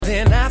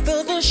Then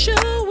after the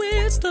show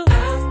is the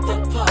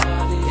after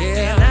party.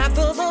 Yeah, and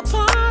after the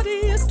party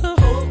is the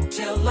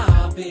hotel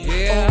lobby.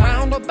 Yeah,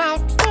 around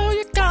about 4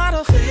 you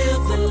gotta clear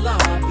the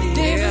lobby.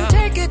 Then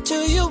take it to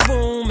your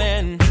room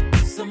and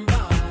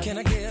somebody. Can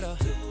I get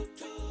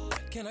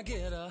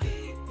a?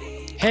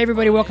 Hey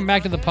everybody, welcome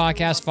back to the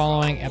podcast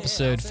following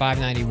episode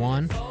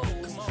 591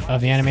 of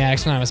the Anime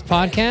Addicts Anonymous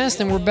podcast,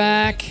 and we're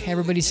back.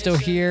 Everybody's still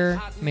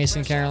here.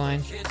 Mason,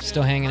 Caroline,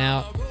 still hanging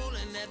out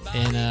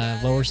in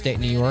Lower State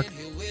New York,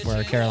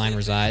 where Caroline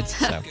resides.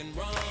 So,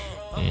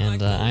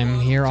 and I'm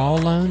here all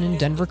alone in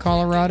Denver,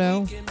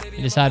 Colorado.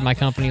 I just had my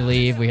company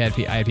leave. I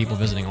had people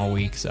visiting all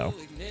week, so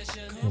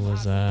it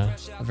was a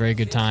very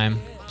good time.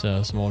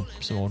 So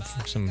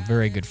some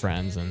very good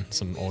friends and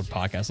some old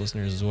podcast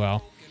listeners as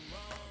well.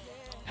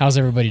 How's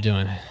everybody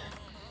doing?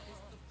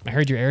 I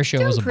heard your air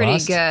show was a pretty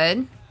bust.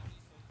 Good.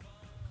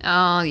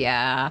 Oh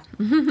yeah.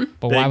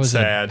 But why was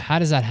it? How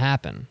does that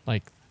happen?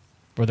 Like,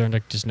 were there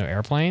just no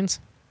airplanes?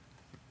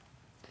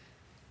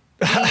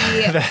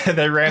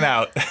 They ran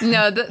out.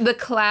 No, the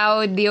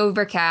cloud, the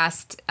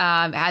overcast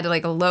had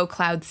like a low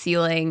cloud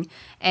ceiling,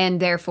 and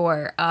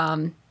therefore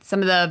some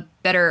of the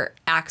better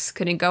acts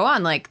couldn't go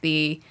on. Like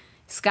the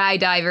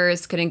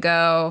skydivers couldn't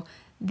go.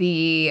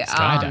 The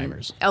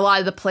Skydivers. A lot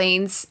of the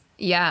planes.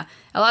 Yeah,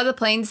 a lot of the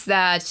planes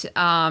that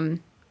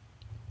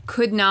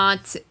could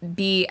not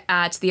be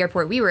at the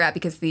airport we were at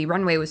because the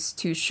runway was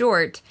too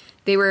short.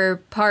 They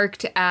were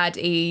parked at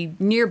a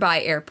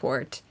nearby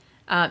airport.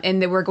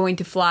 And they were going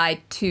to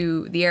fly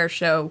to the air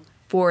show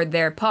for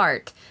their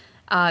part.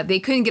 They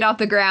couldn't get off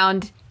the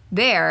ground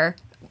there.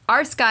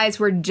 Our skies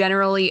were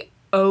generally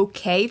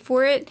okay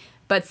for it,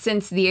 but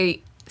since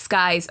the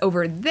skies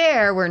over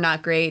there were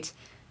not great,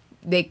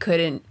 they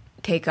couldn't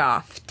take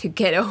off to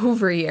get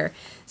over here.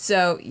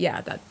 So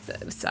yeah, that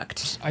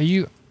sucked. Are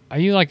you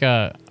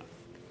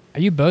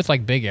both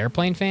like big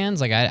airplane fans?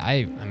 Like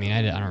I mean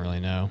I don't really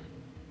know.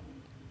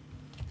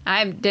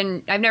 I've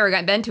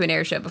never been to an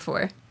air show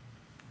before.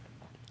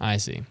 I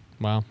see.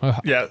 Well,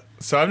 Yeah,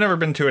 so I've never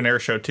been to an air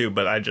show too,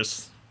 but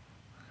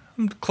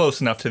I'm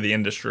close enough to the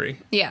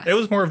industry. Yeah. It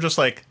was more of just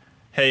like,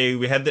 hey,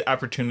 we had the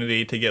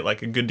opportunity to get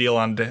like a good deal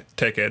on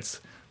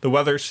tickets. The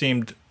weather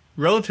seemed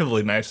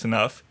relatively nice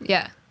enough.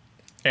 Yeah.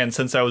 And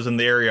since I was in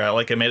the area,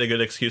 like, I made a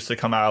good excuse to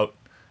come out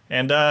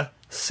and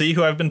see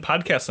who I've been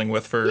podcasting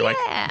with for like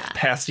the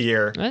past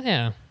year.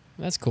 yeah,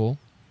 that's cool.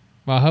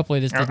 Well, hopefully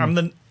this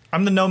didn't...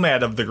 I'm the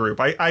nomad of the group.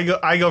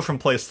 I go from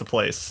place to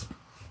place.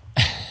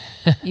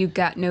 You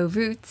got no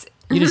roots.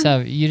 You just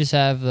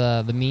have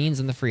the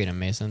means and the freedom,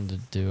 Mason, to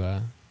do.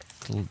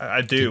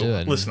 I do. To do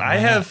it. Listen, I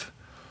have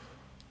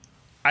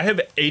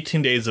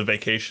 18 days of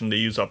vacation to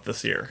use up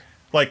this year.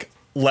 Like,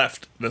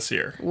 left this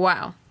year.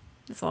 Wow.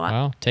 That's a lot.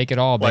 Well, take it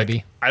all, baby.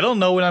 Like, I don't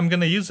know when I'm going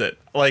to use it.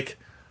 Like,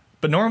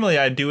 but normally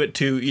I do it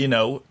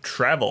to,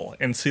 travel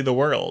and see the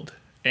world.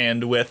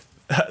 And with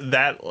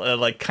that,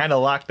 like, kind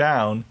of locked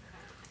down,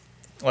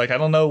 like, I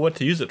don't know what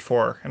to use it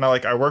for. And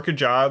I work a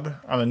job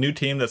on a new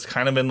team that's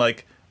kind of in,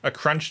 like, a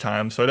crunch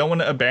time, so I don't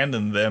want to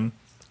abandon them.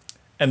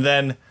 And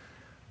then,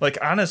 like,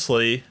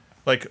 honestly,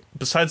 like,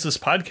 besides this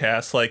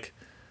podcast, like,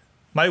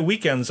 my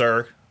weekends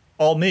are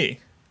all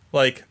me.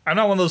 Like, I'm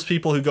not one of those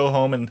people who go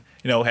home and,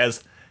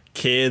 has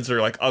kids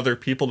or, like, other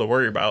people to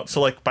worry about. So,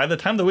 like, by the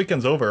time the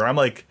weekend's over, I'm,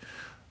 like,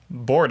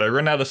 bored. I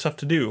run out of stuff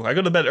to do. I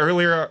go to bed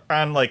earlier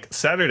on, like,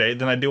 Saturday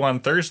than I do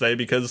on Thursday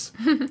because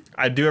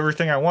I do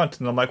everything I want.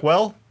 And I'm like,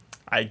 well,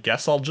 I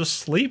guess I'll just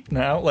sleep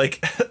now.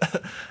 Like,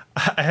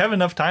 I have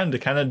enough time to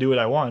kind of do what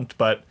I want,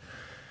 but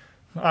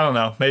I don't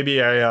know.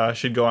 Maybe I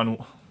should go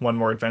on one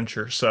more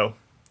adventure. So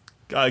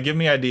give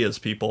me ideas,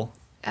 people.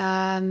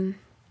 You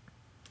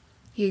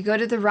go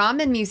to the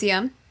ramen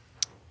museum.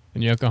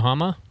 In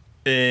Yokohama?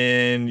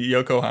 In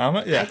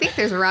Yokohama? Yeah. I think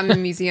there's a ramen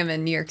museum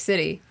in New York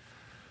City.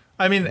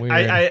 I mean,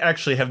 I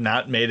actually have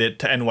not made it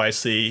to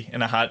NYC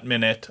in a hot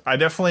minute. I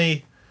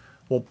definitely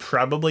will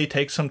probably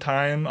take some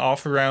time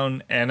off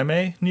around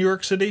Anime New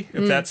York City,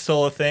 if that's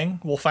still a thing.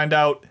 We'll find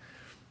out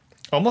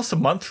almost a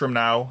month from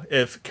now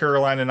if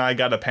Caroline and I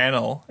got a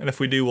panel. And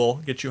if we do, we'll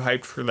get you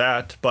hyped for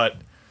that. But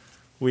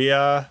we,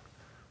 that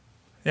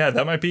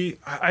might be...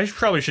 I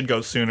probably should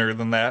go sooner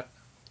than that.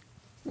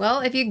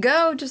 Well, if you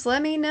go, just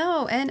let me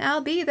know, and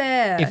I'll be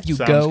there. If you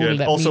Sounds go, good.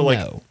 let Also, me like,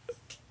 know.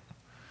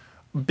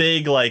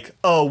 Big, like,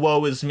 oh,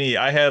 woe is me.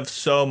 I have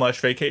so much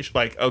vacation.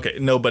 Like, okay,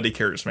 nobody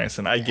cares,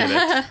 Mason. I get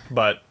it.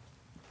 But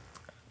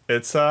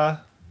it's, I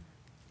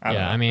don't know.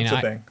 I mean, it's a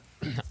thing.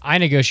 I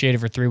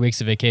negotiated for 3 weeks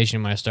of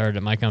vacation when I started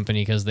at my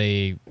company because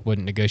they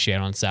wouldn't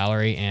negotiate on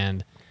salary,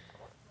 and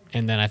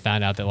then I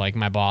found out that like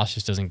my boss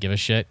just doesn't give a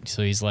shit.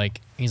 So he's like,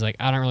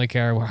 I don't really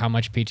care how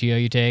much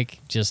PTO you take,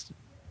 just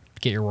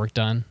get your work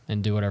done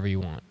and do whatever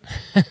you want.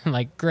 I'm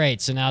like,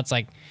 great. So now it's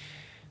like,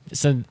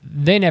 so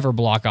they never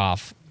block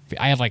off.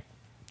 I have like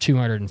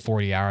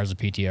 240 hours of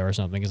PTO or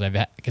something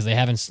because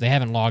they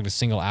haven't logged a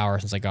single hour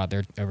since I got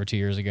there over 2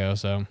 years ago.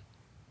 So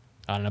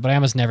I don't know, but I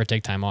almost never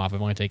take time off.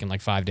 I've only taken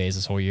like 5 days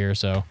this whole year,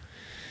 so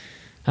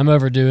I'm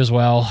overdue as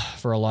well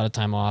for a lot of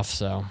time off.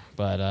 So,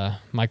 but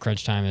my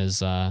crunch time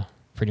is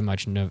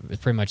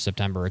pretty much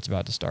September. It's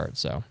about to start,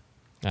 so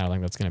I don't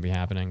think that's going to be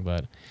happening.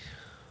 But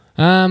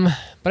I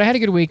had a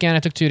good weekend. I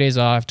took 2 days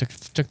off. Took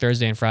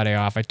Thursday and Friday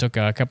off. I took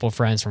a couple of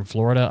friends from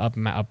Florida up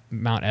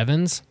Mount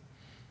Evans,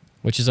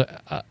 which is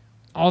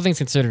all things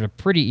considered a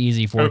pretty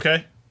easy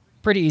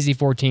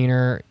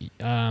 14er.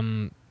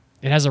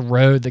 It has a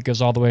road that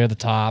goes all the way to the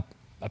top,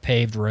 a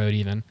paved road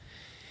even.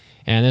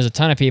 And there's a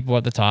ton of people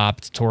at the top.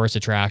 It's a tourist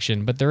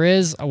attraction, but there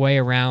is a way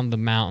around the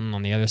mountain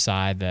on the other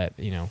side that,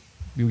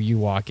 you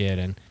walk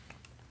it.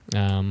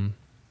 And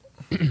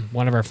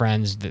one of our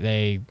friends,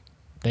 they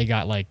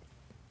got like,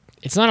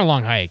 it's not a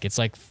long hike. It's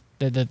like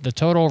the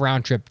total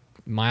round trip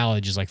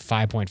mileage is like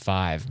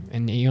 5.5,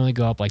 and you only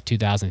go up like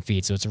 2,000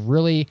 feet. So it's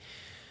really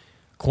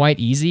quite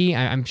easy.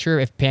 I'm sure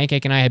if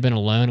Pancake and I had been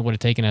alone, it would have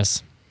taken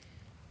us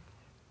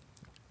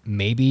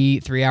maybe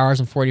 3 hours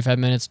and 45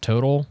 minutes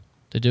total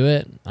to do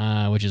it,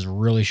 which is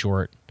really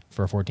short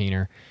for a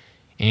 14er.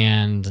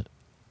 And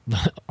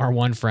our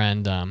one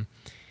friend,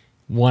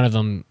 one of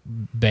them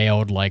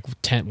bailed like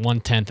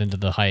 1/10 into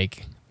the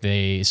hike.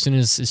 As soon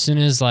as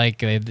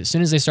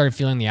they started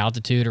feeling the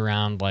altitude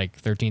around like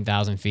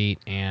 13,000 feet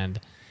and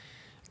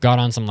got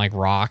on some like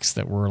rocks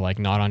that were like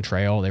not on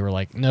trail, they were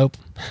like, nope.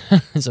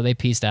 So they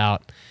pieced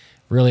out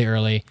really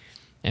early.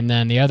 And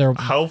then the other,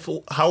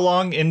 how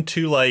long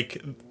into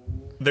like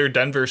their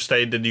Denver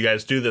stay did you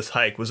guys do this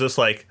hike? Was this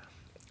like,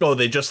 oh,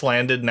 they just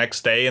landed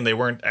next day and they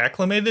weren't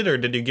acclimated, or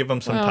did you give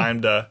them some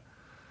time to?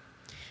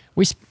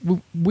 We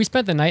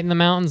spent the night in the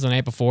mountains the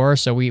night before,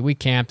 so we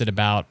camped at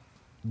about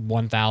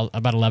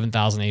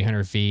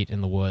 11,800 feet in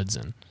the woods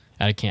and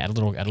at a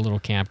little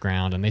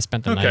campground, and they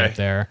spent the night up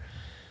there.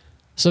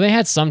 So they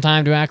had some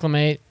time to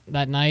acclimate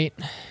that night,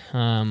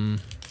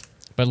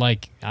 but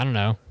like I don't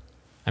know.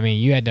 I mean,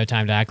 you had no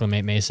time to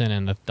acclimate, Mason,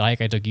 and the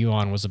hike I took you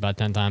on was about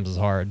 10 times as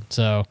hard.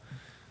 So.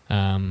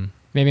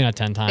 Maybe not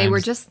 10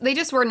 times. They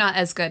just were not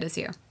as good as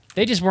you.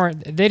 They just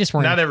weren't.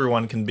 Not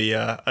everyone can be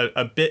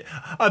a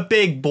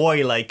big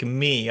boy like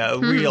me, a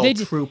real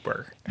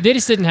trooper. They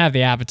just didn't have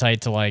the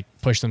appetite to like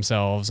push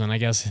themselves, and I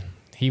guess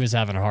he was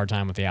having a hard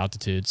time with the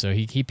altitude, so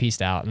he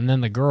pieced out. And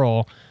then the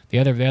girl, the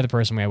other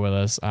person we had with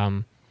us,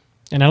 and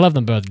I love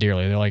them both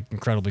dearly. They're like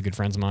incredibly good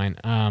friends of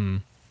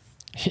mine.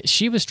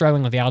 She was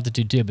struggling with the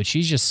altitude too, but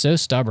she's just so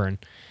stubborn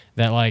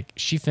that like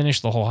she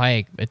finished the whole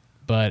hike.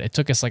 But it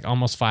took us like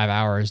almost 5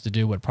 hours to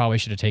do what probably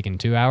should have taken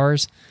 2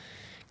 hours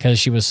because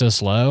she was so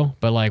slow.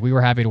 But like we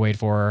were happy to wait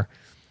for her.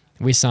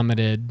 We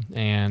summited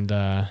and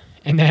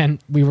then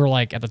we were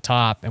like at the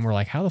top and we're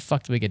like, how the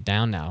fuck do we get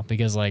down now?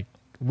 Because like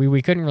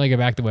we couldn't really go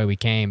back the way we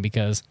came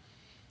because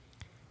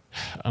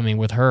I mean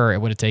with her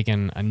it would have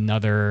taken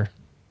another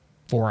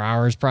 4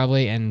 hours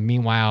probably. And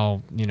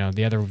meanwhile,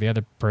 the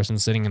other person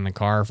sitting in the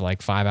car for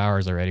like 5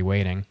 hours already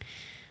waiting.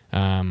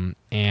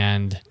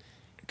 And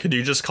could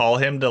you just call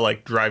him to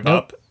like drive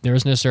up? There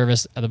was no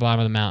service at the bottom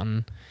of the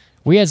mountain.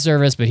 We had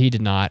service, but he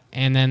did not.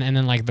 And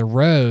then like the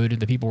road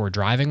that people were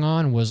driving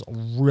on was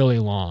really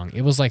long.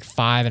 It was like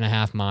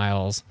 5.5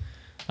 miles,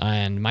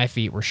 and my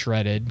feet were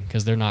shredded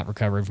because they're not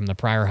recovered from the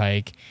prior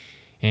hike,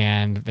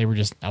 and I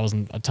was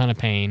in a ton of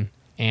pain.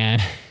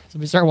 And so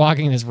we started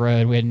walking this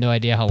road. We had no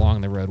idea how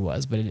long the road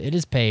was, but it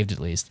is paved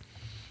at least.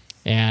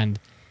 And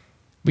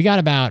we got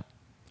about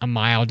a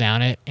mile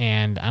down it,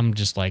 and I'm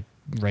just like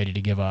ready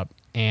to give up.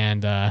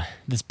 And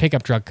this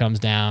pickup truck comes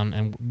down,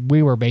 and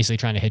we were basically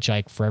trying to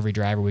hitchhike for every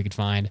driver we could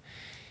find.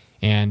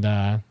 And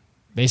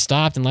they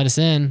stopped and let us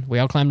in. We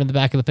all climbed in the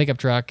back of the pickup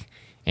truck,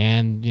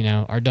 and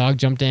our dog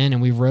jumped in,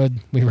 and we rode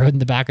in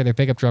the back of their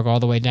pickup truck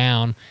all the way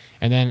down.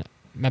 And then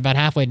about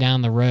halfway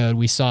down the road,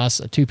 we saw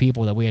 2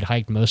 people that we had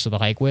hiked most of the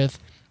hike with,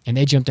 and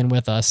they jumped in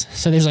with us.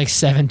 So there's like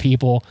 7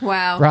 people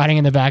riding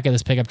in the back of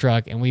this pickup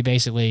truck, and we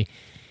basically,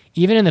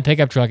 even in the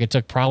pickup truck, it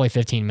took probably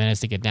 15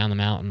 minutes to get down the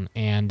mountain,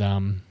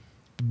 and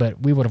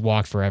but we would have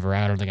walked forever.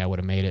 I don't think I would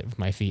have made it with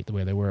my feet the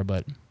way they were,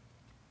 but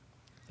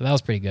so that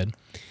was pretty good.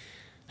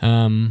 I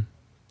don't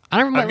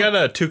remember. I've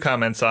got 2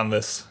 comments on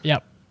this.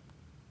 Yep.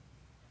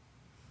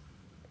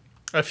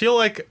 I feel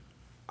like,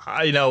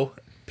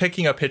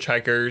 picking up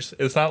hitchhikers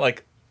is not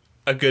like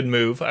a good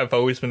move. I've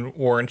always been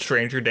warned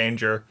stranger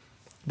danger,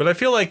 but I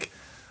feel like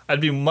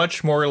I'd be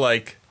much more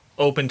like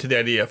open to the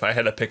idea if I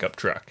had a pickup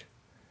truck,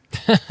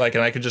 like,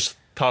 and I could just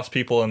toss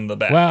people in the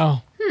back.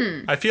 Wow.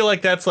 I feel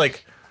like that's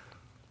like.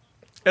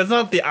 It's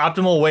not the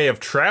optimal way of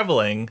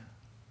traveling,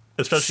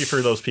 especially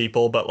for those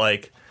people, but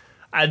like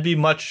I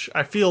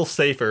feel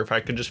safer if I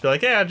could just be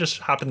like, yeah,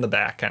 just hop in the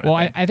back kind of thing.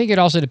 Well, I think it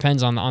also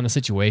depends on the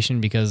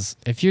situation, because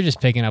if you're just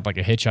picking up like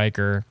a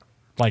hitchhiker,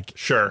 like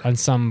on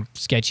some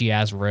sketchy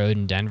ass road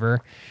in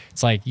Denver,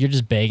 it's like you're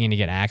just begging to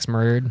get axe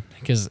murdered,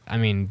 because I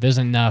mean, there's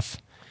enough.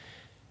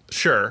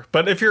 Sure,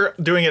 but if you're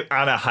doing it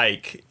on a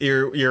hike,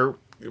 you're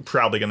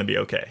probably going to be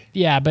okay.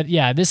 Yeah, but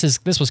yeah, this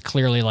was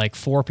clearly like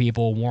 4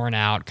 people worn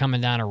out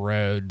coming down a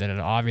road that had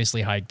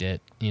obviously hiked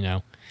it.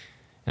 No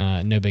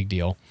big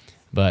deal.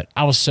 But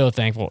I was so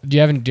thankful. I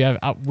think. Do you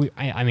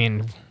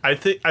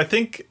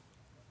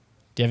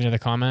have another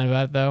comment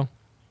about it though?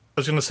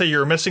 was going to say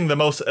you're missing the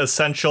most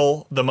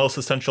essential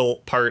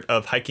part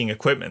of hiking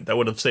equipment that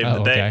would have saved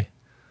the day, okay.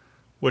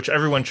 which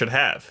everyone should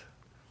have,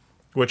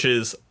 which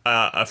is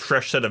a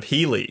fresh set of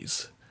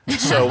Heelys.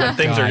 So when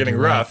things are getting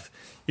you're right. rough,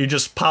 you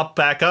just pop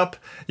back up.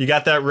 You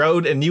got that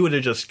road, and you would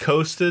have just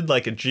coasted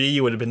like a G.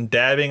 You would have been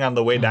dabbing on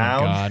the way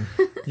down.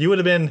 God. You would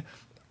have been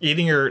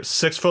eating your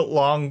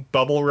 6-foot-long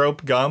bubble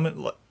rope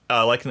gum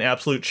like an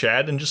absolute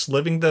Chad, and just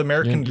living the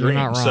American You're dream.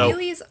 not wrong. So,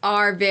 Heelys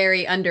are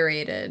very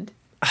underrated.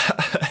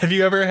 have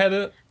you ever had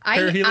a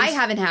pair of Heelys? I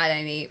haven't had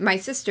any. My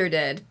sister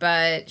did,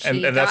 but she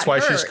And that's got why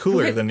she's hurt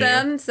cooler with than you.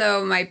 them,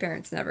 so my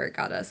parents never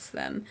got us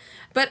them.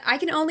 But I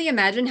can only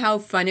imagine how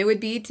fun it would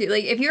be to,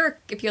 like, if you're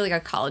like a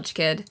college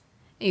kid,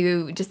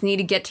 you just need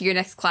to get to your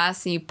next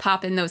class and you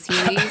pop in those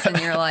Heelys and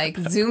you're like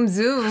zoom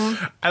zoom.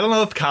 I don't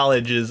know if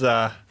college is.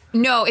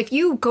 No, if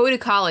you go to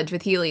college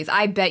with Heelys,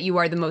 I bet you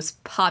are the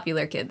most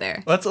popular kid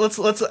there. Let's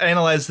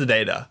analyze the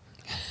data.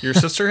 Your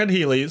sister had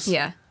Heelys.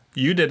 Yeah.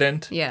 You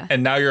didn't. Yeah.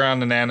 And now you're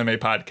on an anime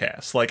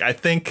podcast. Like, I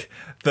think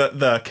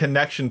the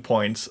connection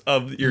points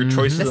of your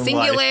choices The in life,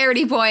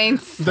 singularity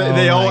points.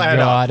 they Oh all my add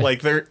God. up.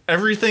 Like, they're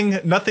everything.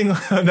 Nothing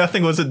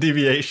was a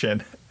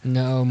deviation.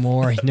 No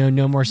more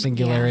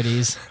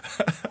singularities.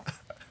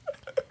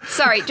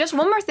 Sorry, just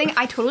one more thing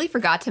I totally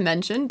forgot to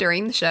mention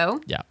during the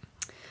show. Yeah.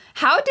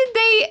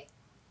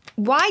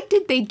 Why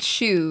did they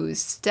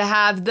choose to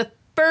have the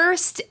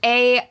first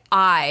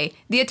AI,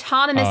 the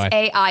autonomous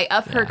AI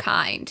of her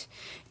kind,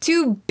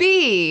 to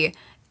be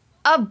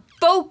a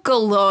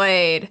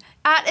Vocaloid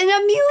at an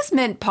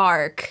amusement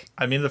park?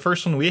 I mean, the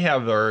first one we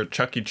have are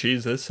Chuck E.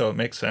 Cheese's, so it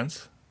makes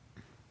sense.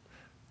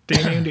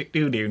 But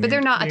But they're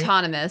not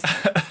autonomous.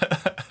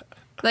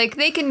 Like,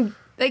 they can,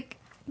 like,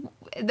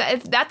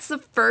 if that's the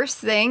first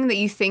thing that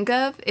you think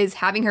of is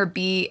having her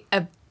be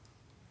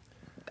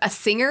a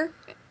singer?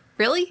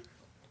 Really?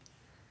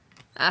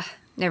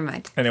 Never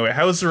mind. Anyway,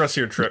 how was the rest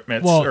of your trip,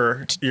 Mitz? Well,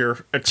 or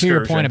your excursion? To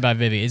your point about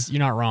Vivi, you're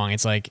not wrong.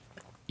 It's like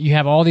you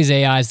have all these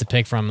AIs to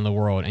pick from in the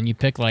world, and you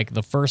pick like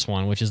the first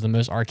one, which is the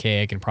most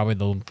archaic and probably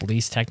the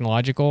least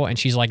technological, and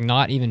she's like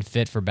not even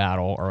fit for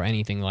battle or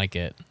anything like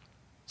it.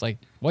 It's like,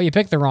 well, you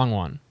picked the wrong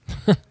one.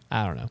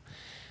 I don't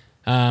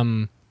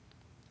know.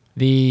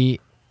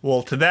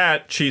 Well, to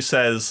that, she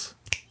says,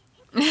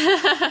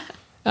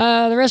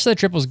 The rest of the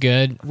trip was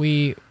good.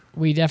 We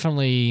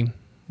definitely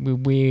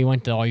we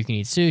went to all you can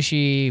eat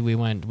sushi. We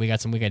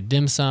got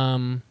dim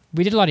sum.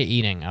 We did a lot of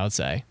eating, I would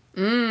say.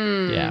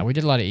 Yeah, we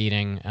did a lot of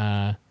eating.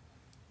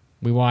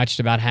 We watched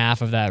about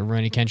half of that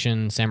Rurouni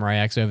Kenshin Samurai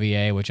X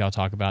OVA, which I'll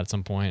talk about at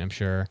some point, I'm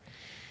sure.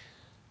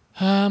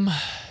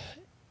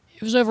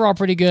 It was overall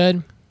pretty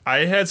good.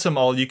 I had some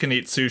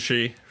all-you-can-eat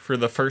sushi for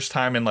the first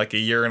time in like a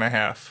year and a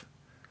half.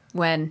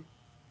 When?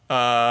 2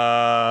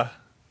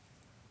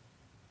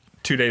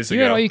 days You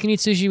had ago. all you can eat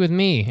sushi with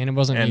me, and it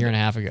wasn't a And- year and a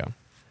half ago.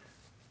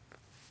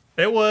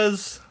 It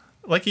was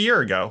like a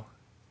year ago.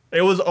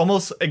 It was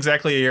almost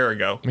exactly a year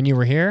ago. When you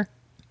were here?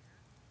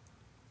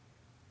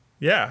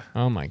 Yeah,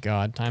 Oh my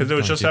God. because it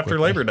was just after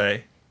Labor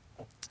Day,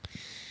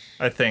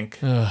 I think.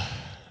 All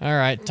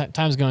right,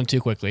 time's going too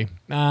quickly.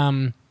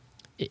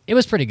 It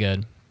was pretty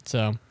good.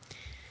 So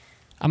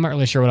I'm not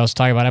really sure what else to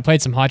talk about. I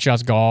played some Hot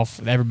Shots Golf.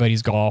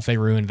 Everybody's Golf. They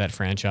ruined that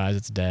franchise.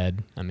 It's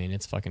dead. I mean,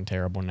 it's fucking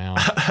terrible now.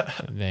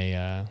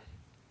 They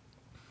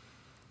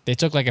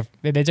took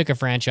a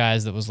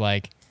franchise that was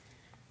like,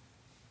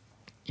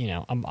 you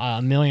know, a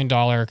 $1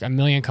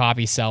 million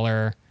copy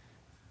seller.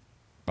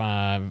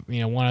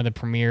 One of the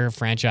premier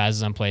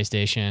franchises on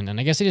PlayStation, and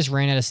I guess they just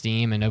ran out of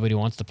steam and nobody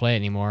wants to play it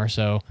anymore.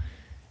 So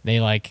they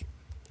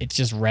it's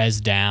just res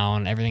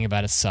down. Everything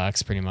about it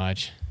sucks pretty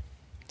much.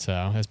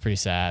 So that's pretty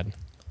sad.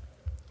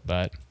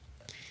 But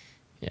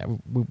yeah,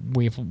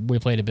 we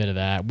played a bit of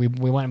that. We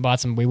went and bought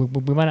some. We went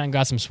out and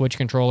got some Switch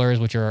controllers,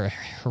 which are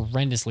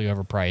horrendously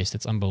overpriced.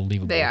 It's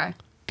unbelievable. They are.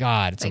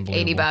 God, it's Like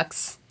unbelievable.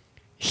 $80.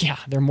 Yeah,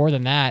 they're more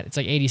than that. It's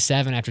like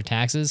 $87 after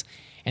taxes,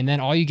 and then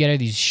all you get are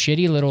these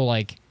shitty little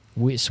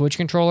Switch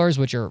controllers,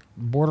 which are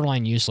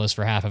borderline useless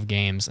for half of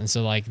games. And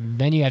so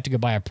then you have to go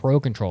buy a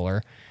Pro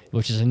controller,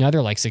 which is another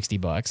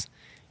 $60,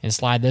 and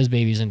slide those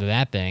babies into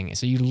that thing.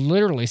 So you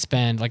literally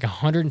spend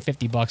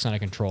 $150 on a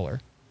controller.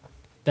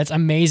 That's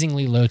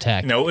amazingly low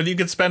tech. You know what you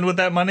could spend with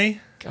that money?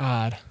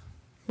 God,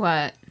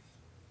 What?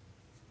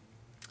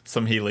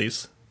 Some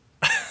Heelys.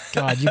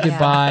 God, you could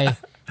buy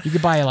You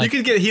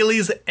could get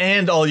Heelys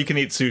and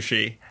all-you-can-eat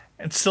sushi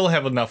and still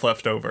have enough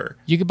left over.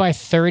 you could buy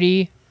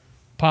 30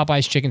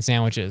 Popeyes chicken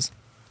sandwiches.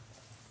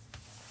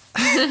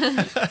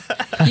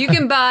 You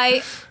can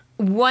buy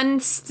one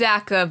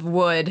stack of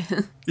wood.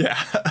 Yeah.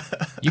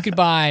 You could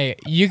go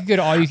to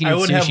all you can eat I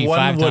would have sushi one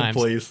 5 wood, times.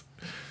 please.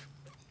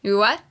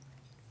 What?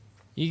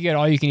 You could get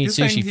all you can eat You're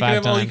saying sushi you could 5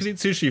 have times. all-you-can-eat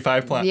sushi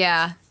 5 times.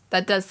 Yeah,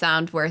 that does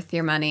sound worth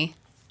your money.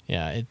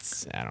 Yeah,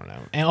 I don't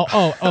know.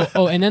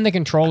 And, and then the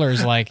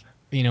controllers,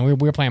 we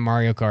were playing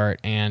Mario Kart,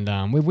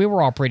 and we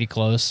were all pretty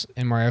close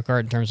in Mario Kart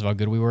in terms of how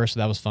good we were, so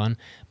that was fun.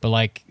 But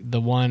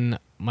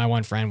my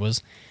one friend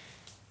was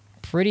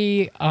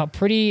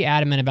pretty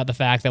adamant about the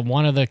fact that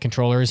one of the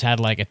controllers had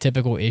like a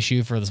typical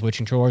issue for the Switch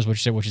controllers,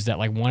 which is that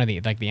like one of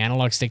the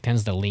analog stick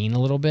tends to lean a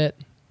little bit.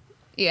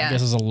 Yeah. I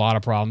guess there's a lot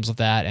of problems with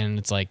that, and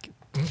it's like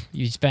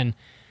you spend.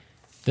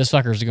 This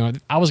fucker's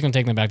going. I was going to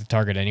take them back to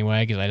Target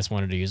anyway because I just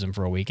wanted to use them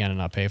for a weekend and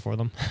not pay for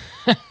them.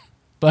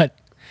 But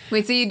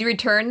Wait, so you'd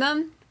return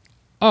them?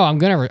 oh,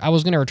 I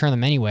was gonna return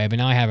them anyway, but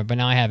now I have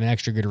an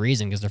extra good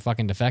reason because they're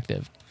fucking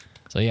defective.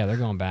 So yeah, they're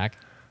going back.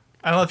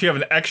 I don't know if you have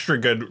an extra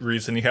good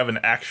reason. You have an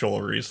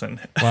actual reason.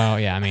 Well,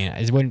 yeah, I mean,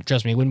 it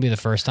wouldn't be the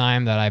first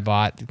time that I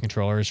bought the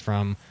controllers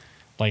from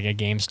like a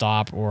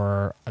GameStop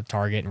or a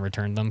Target and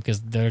returned them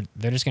because they're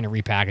just gonna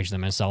repackage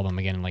them and sell them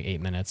again in like 8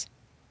 minutes.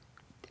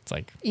 It's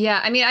like Yeah,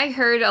 I mean, I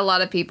heard a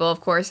lot of people,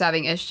 of course,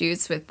 having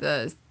issues with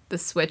the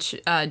Switch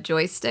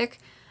joystick.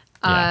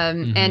 Yeah.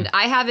 And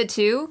I have it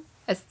too,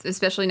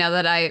 especially now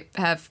that I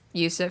have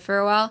used it for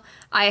a while.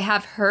 I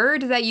have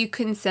heard that you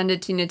can send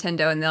it to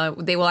Nintendo and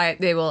they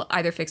will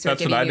either fix it or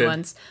That's give what you I new did.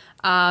 ones.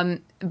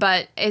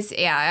 But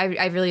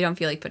I really don't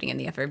feel like putting in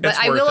the effort. But It's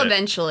I worth will it.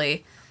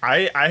 eventually.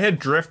 I had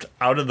Drift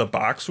out of the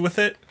box with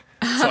it,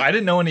 so I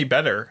didn't know any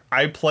better.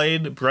 I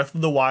played Breath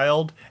of the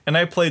Wild and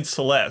I played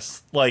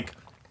Celeste. Like,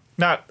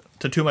 not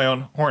to toot my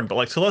own horn, but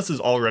like Celeste is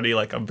already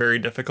like a very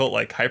difficult,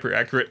 like hyper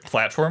accurate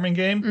platforming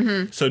game.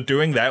 Mm-hmm. So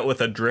doing that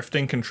with a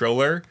drifting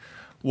controller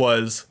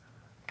was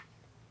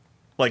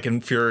like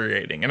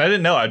infuriating. And I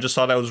didn't know. I just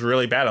thought I was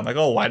really bad. I'm like,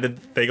 oh, why did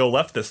they go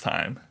left this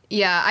time?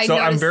 Yeah, I So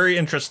I'm noticed- very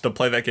interested to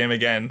play that game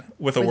again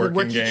with a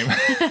working game.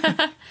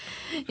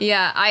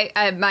 Yeah,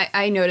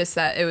 I noticed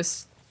that it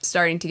was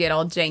starting to get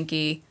all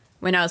janky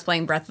when I was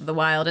playing Breath of the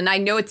Wild, and I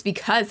know it's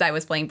because I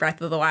was playing Breath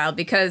of the Wild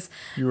because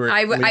You were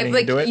I leaning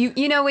like into it?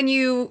 you know when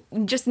you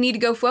just need to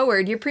go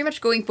forward, you're pretty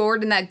much going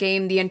forward in that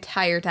game the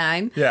entire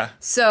time. Yeah.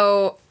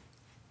 So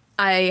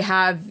I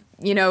have,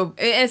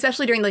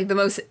 especially during like the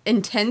most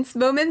intense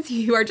moments,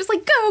 you are just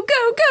like go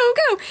go go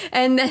go,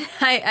 and then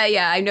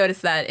I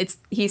noticed that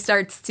he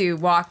starts to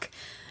walk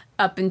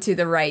up and to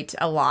the right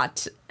a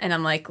lot, and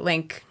I'm like,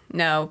 Link,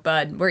 no,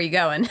 bud, where are you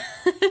going?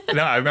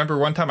 No, I remember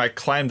one time I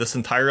climbed this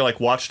entire like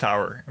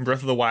watchtower in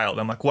Breath of the Wild.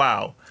 I'm like,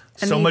 wow,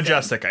 so Amazing.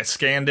 majestic. I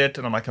scanned it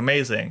and I'm like,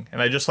 amazing.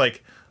 And I just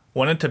like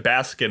wanted to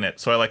bask in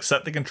it. So I like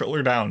set the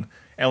controller down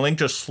and Link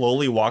just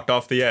slowly walked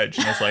off the edge.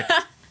 And I was like,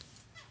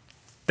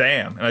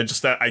 damn. And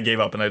I gave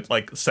up and I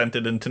like sent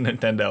it into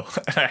Nintendo.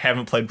 And I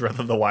haven't played Breath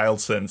of the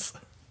Wild since.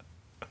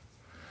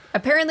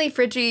 Apparently,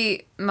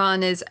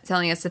 Frigimon is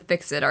telling us to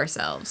fix it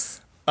ourselves.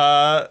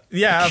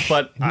 Yeah,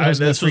 but There's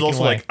no this was freaking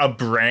also way. like a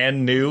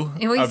brand new.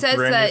 And he a says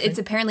brand that new it's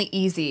thing. apparently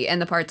easy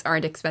and the parts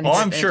aren't expensive. Oh,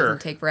 I'm and sure. It doesn't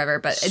take forever,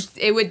 but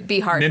it would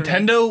be hard for me.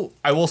 Nintendo,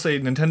 I will say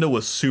Nintendo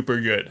was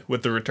super good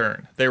with the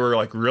return. They were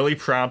like really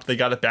prompt. They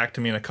got it back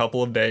to me in a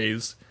couple of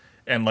days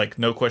and like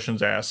no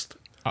questions asked.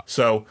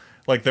 So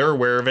like they're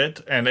aware of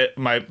it and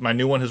my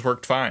new one has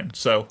worked fine.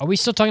 So are we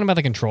still talking about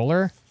the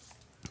controller?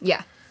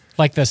 Yeah.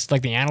 Like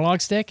the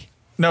analog stick?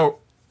 no,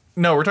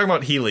 we're talking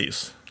about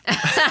Heelys.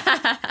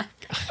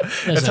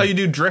 That's how you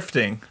do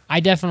drifting.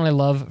 I definitely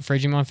love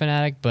Frigimon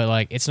Fanatic, but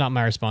like it's not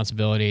my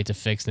responsibility to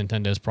fix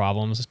Nintendo's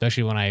problems,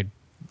 especially when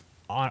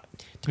to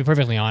be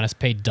perfectly honest,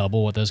 pay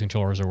double what those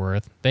controllers are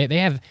worth. They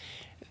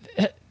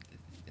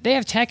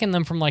have tech in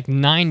them from like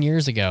 9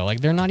 years ago.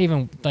 Like they're not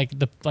even like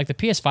the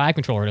PS5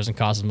 controller doesn't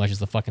cost as much as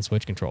the fucking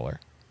Switch controller.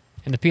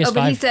 And the PS5 Oh,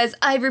 but he says,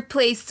 I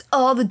replaced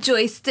all the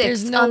joysticks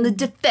There's no on the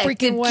defective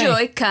freaking way.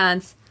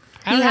 Joy-Cons.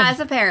 I He don't have- has,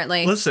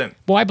 apparently. Listen,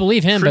 well, I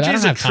believe him, but I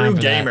don't Frigi's a have time true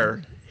for that.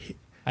 gamer.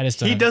 I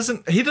just He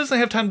doesn't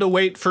have time to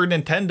wait for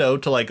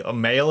Nintendo to like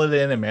mail it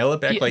in and mail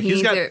it back. Like he he's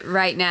needs got it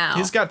right now.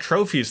 he's got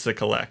trophies to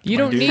collect. You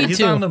my don't dude. need He's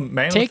to on the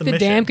man take with the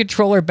mission. damn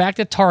controller back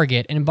to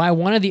Target and buy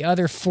one of the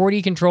other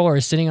 40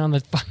 controllers sitting on the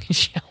fucking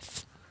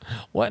shelf.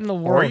 What in the Or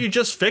world? you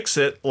just fix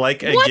it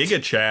like a What?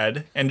 Giga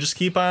Chad and just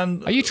keep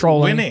on Are you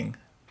trolling? winning.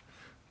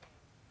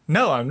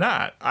 No, I'm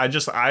not.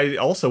 I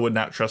also would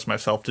not trust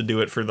myself to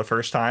do it for the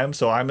first time,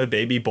 so I'm a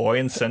baby boy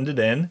and send it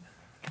in.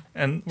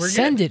 And we're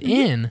Send good. it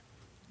in.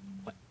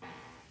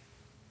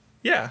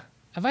 Yeah.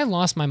 Have I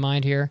lost my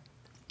mind here?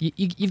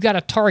 You've got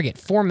a Target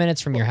 4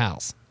 minutes from your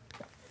house.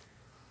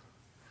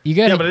 You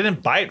got Yeah, but I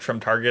didn't buy it from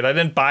Target. I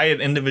didn't buy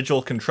an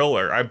individual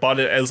controller. I bought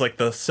it as like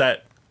the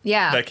set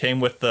yeah. that came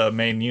with the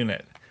main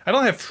unit. I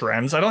don't have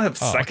friends. I don't have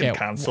second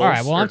consoles. All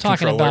right. Well, or I'm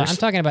talking controllers.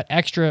 about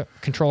extra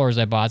controllers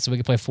I bought so we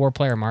could play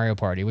 4-player Mario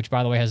Party, which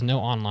by the way has no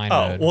online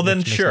Oh, mode. well then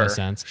which makes sure. no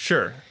sense.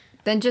 Sure.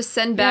 Then just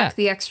send back Yeah.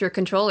 the extra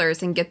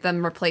controllers and get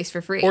them replaced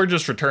for free. Or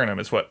just return them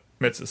is what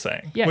Mitz is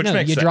saying. Yeah, which no,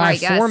 makes you sense. drive I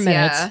guess, 4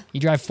 minutes. yeah. You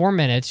drive 4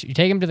 minutes. You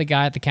take him to the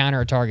guy at the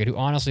counter at Target who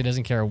honestly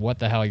doesn't care what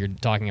the hell you're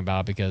talking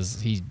about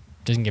because he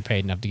doesn't get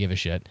paid enough to give a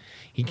shit.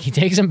 He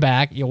takes him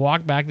back. You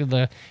walk back to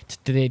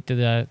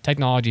the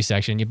technology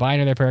section. You buy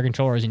another pair of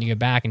controllers and you get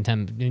back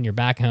and you're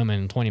back home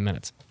in 20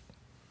 minutes.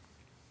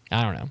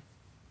 I don't know.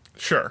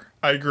 Sure.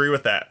 I agree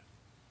with that.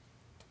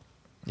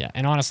 Yeah,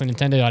 and honestly,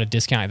 Nintendo ought to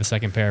discount the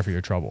second pair for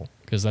your trouble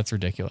because that's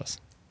ridiculous.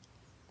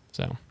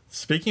 So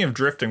Speaking of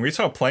drifting, we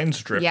saw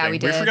planes drifting. Yeah, we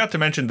did. We forgot to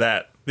mention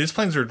that. These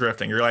planes are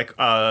drifting. You're like,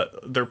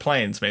 they're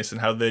planes, Mason.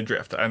 How do they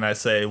drift? And I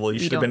say, well, you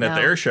should have been at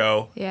the air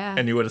show. Yeah.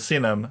 And you would have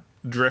seen them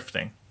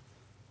drifting.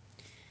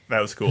 That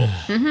was cool.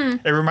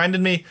 Mm-hmm. It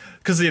reminded me,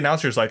 because the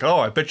announcer's like, oh,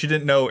 I bet you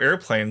didn't know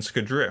airplanes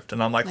could drift.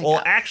 And I'm like,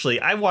 well, actually,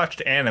 I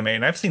watched anime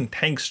and I've seen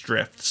tanks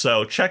drift,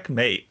 so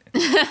checkmate.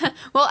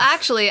 Well,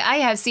 actually, I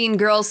have seen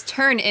girls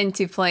turn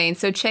into planes,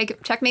 so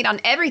checkmate on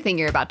everything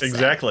you're about to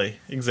say.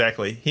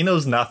 Exactly. He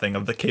knows nothing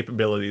of the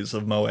capabilities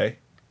of Moe.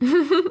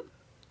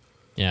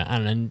 Yeah, I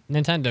don't know.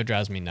 Nintendo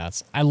drives me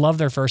nuts. I love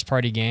their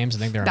first-party games. I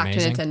think they're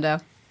amazing. Back to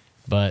Nintendo.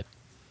 But,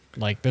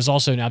 like, there's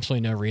also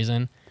absolutely no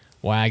reason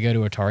why I go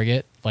to a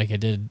Target, like I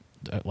did,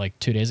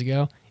 2 days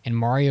ago, and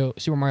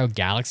Super Mario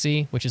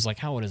Galaxy, which is, like,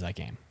 how old is that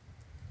game?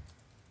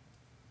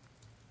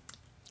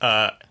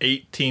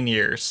 18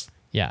 years.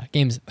 Yeah,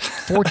 game's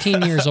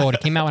 14 years old.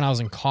 It came out when I was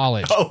in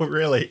college. Oh,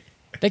 really?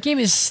 That game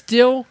is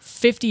still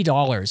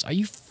 $50. Are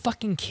you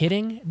fucking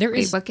kidding?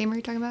 Wait, what game are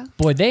you talking about?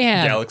 Boy, they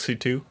have Galaxy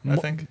 2, I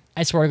think.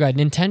 I swear to God,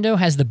 Nintendo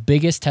has the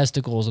biggest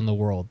testicles in the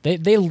world.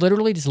 They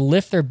literally just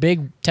lift their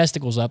big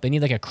testicles up. They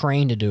need like a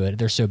crane to do it.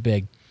 They're so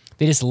big.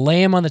 They just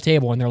lay them on the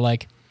table and they're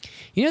like,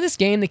 you know this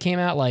game that came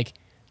out like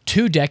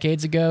 2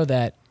 decades ago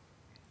that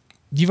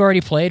you've already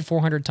played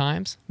 400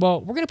 times?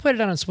 Well, we're going to put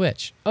it out on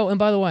Switch. Oh, and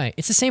by the way,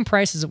 it's the same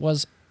price as it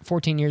was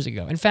 14 years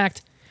ago. In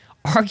fact,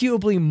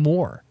 arguably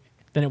more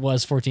than it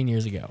was 14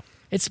 years ago.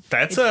 It's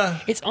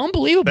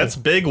unbelievable. That's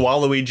big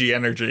Waluigi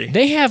energy.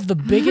 They have the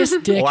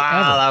biggest dick ever.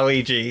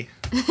 Waluigi.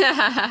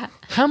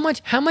 How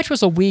much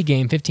was a Wii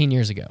game 15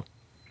 years ago?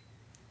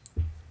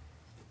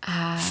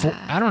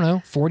 I don't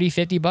know,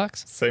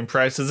 $40-$50? Same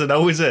price as it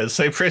always is.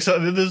 Same price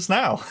as it is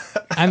now.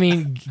 I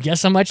mean,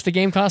 guess how much the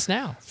game costs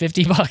now?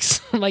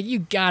 $50. I'm like, you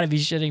gotta be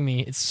shitting me.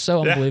 It's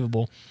so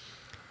unbelievable.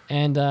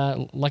 And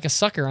like a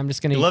sucker, I'm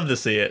just gonna... You love to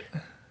see it.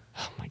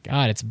 Oh my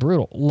God, it's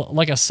brutal.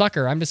 Like a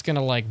sucker, I'm just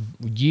gonna like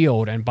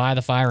yield and buy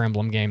the Fire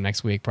Emblem game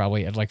next week,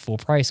 probably at like full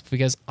price,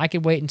 because I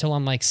could wait until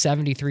I'm like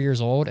 73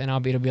 years old and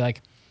it'll be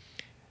like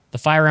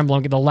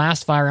the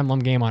last Fire Emblem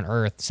game on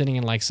Earth, sitting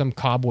in like some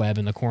cobweb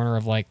in the corner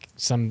of like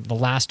the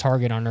last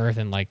target on Earth,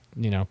 and like,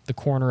 you know, the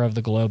corner of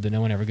the globe that no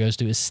one ever goes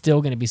to is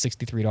still gonna be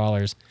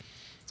 $63.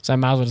 So I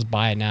might as well just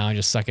buy it now and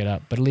just suck it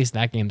up. But at least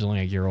that game's only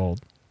a year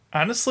old.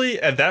 Honestly,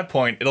 at that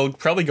point, it'll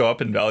probably go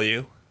up in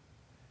value.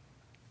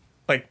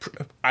 Like,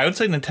 I would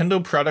say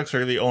Nintendo products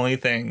are the only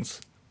things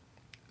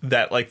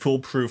that, like,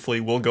 foolproofly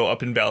will go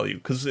up in value.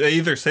 Because they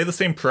either stay the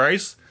same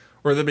price,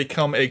 or they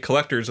become a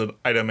collector's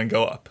item and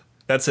go up.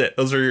 That's it.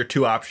 Those are your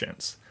two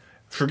options.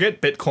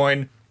 Forget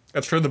Bitcoin.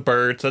 That's for the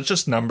birds. That's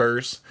just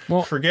numbers.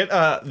 Well, forget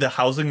the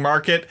housing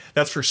market.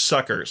 That's for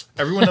suckers.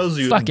 Everyone knows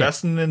you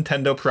invest in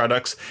Nintendo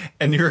products,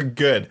 and you're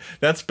good.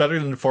 That's better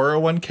than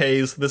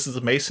 401ks. This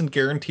is Mason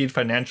guaranteed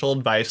financial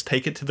advice.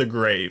 Take it to the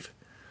grave.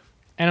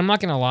 And I'm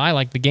not gonna lie,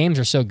 like the games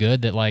are so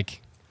good that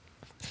like,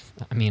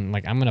 I mean,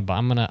 like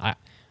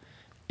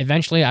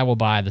eventually I will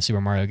buy the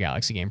Super Mario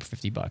Galaxy game for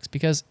 $50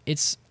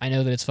 because I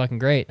know that it's fucking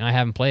great and I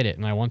haven't played it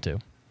and I want to.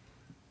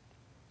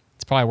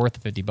 It's probably worth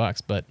the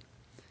 $50, but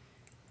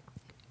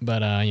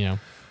you know.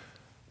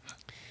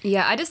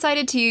 Yeah, I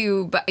decided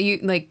to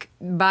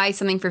buy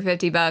something for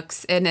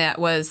 $50, and it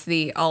was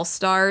the All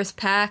Stars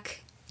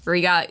pack where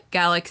you got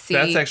Galaxy.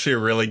 That's actually a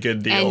really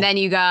good deal. And then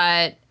you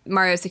got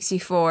Mario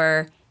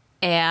 64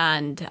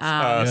 and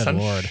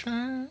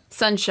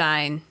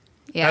Sunshine.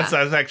 Yeah,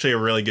 that's actually a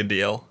really good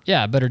deal.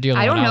 Yeah, better deal.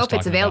 Than I don't know if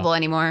it's available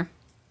anymore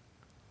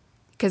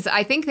because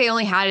I think they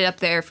only had it up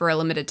there for a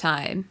limited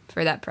time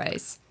for that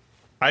price.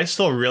 I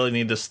still really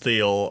need to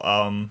steal.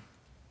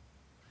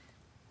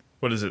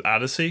 What is it?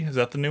 Odyssey? Is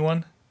that the new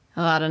one?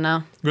 Oh, I don't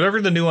know.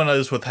 Whatever the new one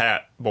is with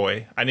Hat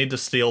Boy, I need to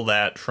steal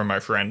that from my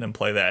friend and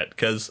play that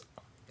because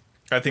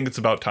I think it's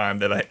about time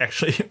that I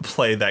actually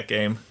play that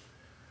game.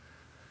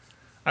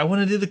 I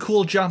want to do the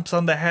cool jumps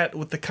on the hat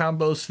with the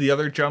combos to the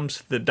other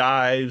jumps, the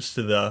dives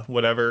to the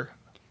whatever.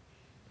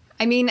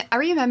 I mean, I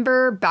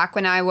remember back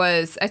when I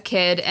was a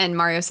kid and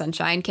Mario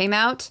Sunshine came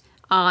out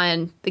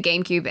on the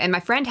GameCube and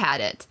my friend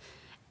had it.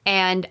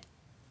 And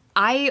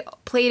I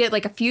played it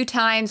like a few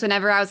times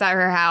whenever I was at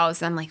her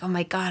house. I'm like, oh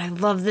my God, I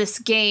love this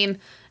game.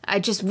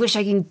 I just wish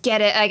I can get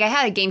it. Like I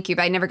had a GameCube,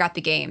 I never got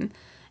the game.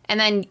 And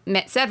then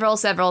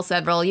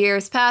several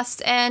years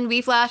passed, and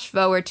we flash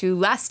forward to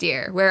last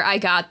year, where I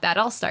got that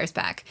All-Stars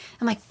pack.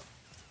 I'm like,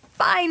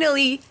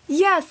 finally,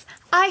 yes,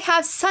 I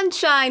have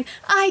Sunshine.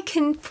 I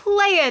can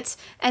play it.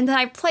 And then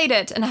I played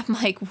it, and I'm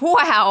like,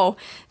 wow,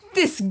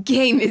 this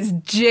game is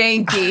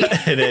janky.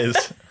 It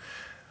is.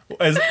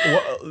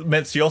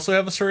 Mintz, you also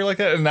have a story like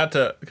that? And not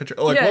to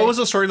what was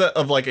the story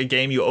of like a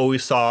game you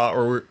always saw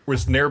or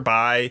was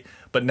nearby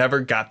but never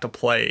got to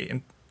play,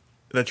 and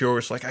that you were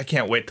always like, I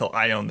can't wait till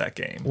I own that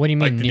game? What do you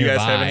mean did nearby? You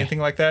guys have anything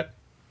like that?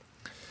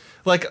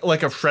 Like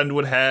a friend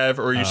would have,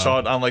 or you saw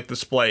it on like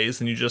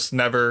displays and you just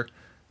never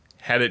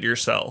had it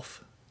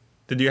yourself.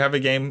 Did you have a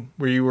game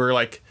where you were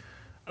like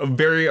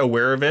very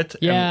aware of it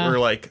and were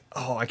like,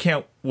 oh, I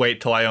can't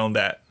wait till I own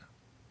that?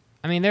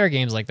 I mean, there are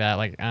games like that,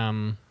 like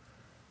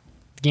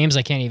games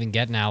I can't even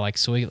get now, like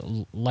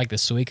the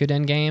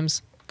Suikoden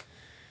games.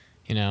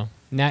 You know,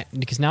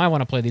 because now I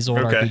want to play these old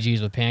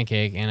RPGs with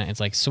Pancake, and it's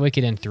like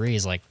Suikoden 3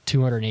 is like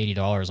 $280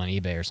 on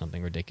eBay or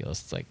something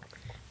ridiculous. It's like,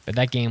 but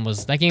that game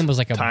was like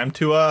a time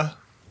to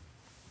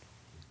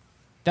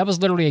That was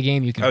literally a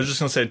game you could. I was just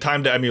gonna say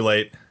time to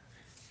emulate.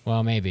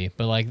 Well, maybe,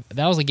 but like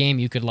that was a game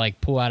you could like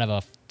pull out of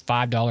a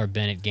 $5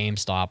 bin at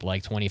GameStop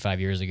like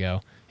 25 years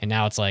ago, and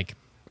now it's like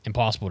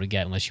impossible to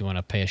get unless you want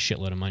to pay a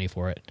shitload of money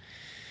for it.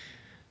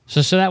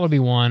 So that would be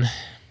one.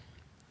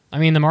 I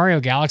mean, the Mario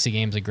Galaxy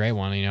game's a great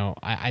one. You know,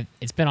 I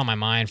it's been on my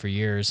mind for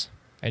years.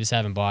 I just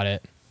haven't bought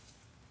it.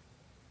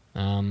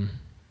 I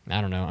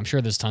don't know. I'm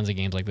sure there's tons of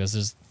games like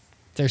this.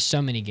 There's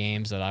so many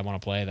games that I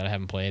want to play that I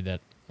haven't played that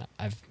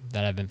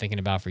I've been thinking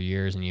about for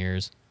years and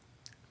years.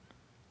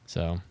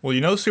 So. Well,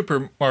 you know,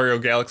 Super Mario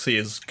Galaxy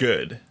is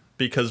good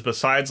because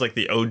besides like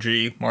the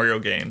OG Mario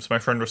games, my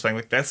friend was saying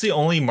like that's the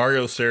only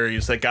Mario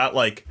series that got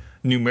like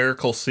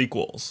numerical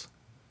sequels.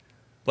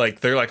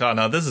 Like they're like, oh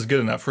no, this is good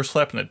enough. We're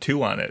slapping a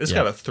 2 on it. It's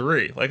got a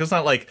 3. Like it's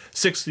not like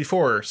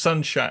 64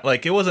 Sunshine.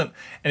 Like it wasn't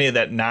any of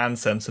that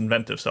nonsense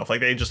inventive stuff.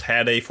 Like they just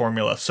had a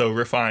formula so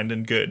refined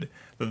and good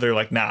that they're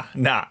like, nah,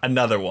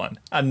 another one.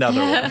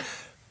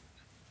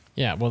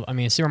 Yeah, well, I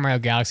mean, Super Mario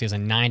Galaxy is a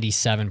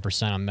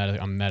 97% on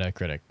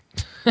Metacritic.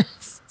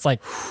 It's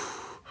like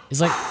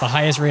the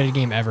highest rated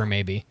game ever,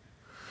 maybe.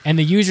 And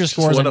the user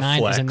score is a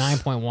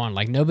 9.1.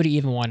 Like nobody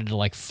even wanted to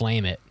like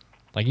flame it.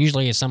 Like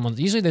usually there's some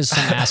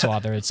asshole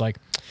out there. It's like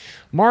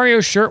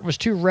Mario's shirt was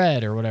too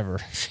red or whatever.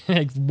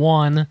 Like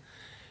 1,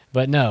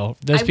 but no,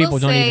 those people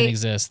don't even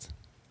exist.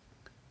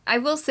 I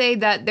will say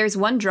that there's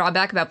one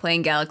drawback about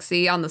playing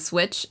Galaxy on the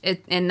Switch,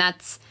 and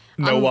that's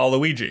no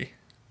Waluigi.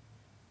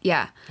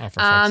 Yeah, oh, for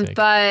fuck's sake.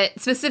 But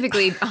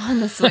specifically on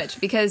the Switch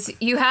because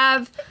you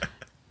can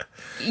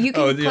you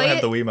play don't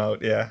have the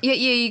Wiimote, yeah. Yeah,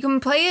 you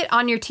can play it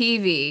on your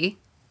TV,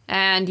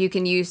 and you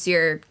can use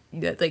your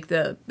the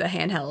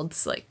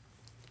handhelds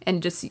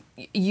and just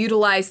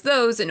utilize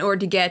those in order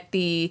to get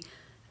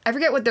I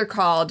forget what they're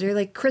called. They're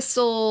like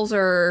crystals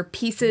or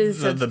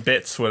pieces of the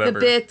bits, whatever. The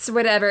bits,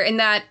 whatever, and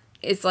that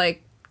is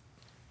like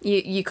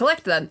you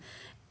collect them,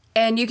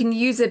 and you can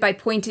use it by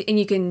pointing, and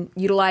you can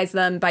utilize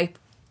them by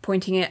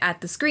pointing it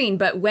at the screen.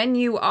 But when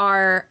you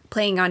are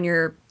playing on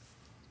your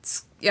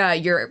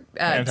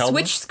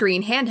Switch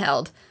screen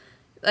handheld,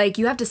 like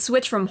you have to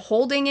switch from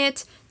holding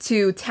it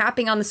to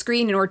tapping on the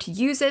screen in order to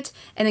use it,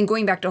 and then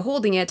going back to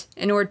holding it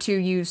in order to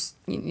you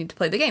need to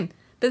play the game.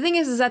 But the thing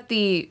is that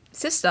the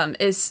system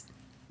is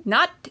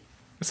not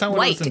what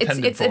light. It was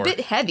intended it's for. a bit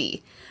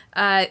heavy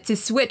to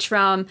switch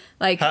from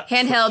like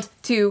handheld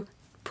to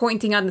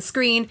pointing on the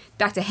screen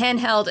back to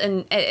handheld,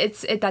 and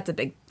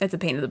that's a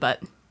pain in the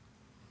butt.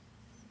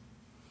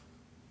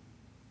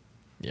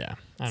 Yeah.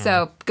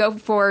 So go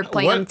for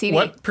playing on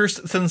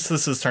TV. Since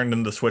this has turned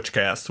into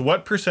Switchcast,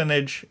 what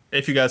percentage,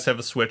 if you guys have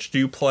a Switch, do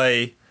you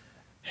play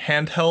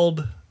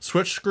handheld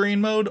Switch screen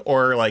mode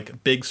or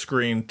like big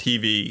screen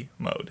TV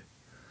mode?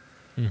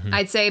 Mm-hmm.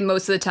 I'd say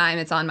most of the time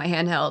it's on my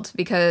handheld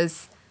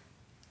because,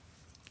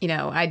 you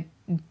know, I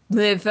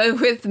live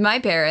with my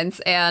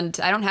parents and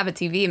I don't have a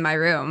TV in my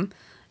room.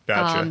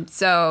 Gotcha.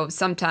 So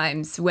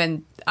sometimes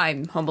when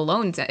I'm home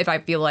alone, if I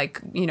feel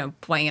like, you know,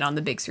 playing it on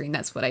the big screen,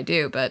 that's what I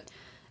do. But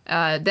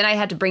then I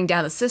had to bring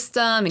down the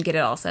system and get it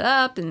all set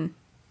up, and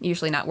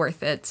usually not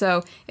worth it.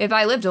 So if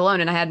I lived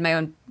alone and I had my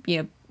own, you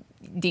know,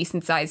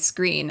 decent sized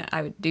screen,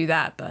 I would do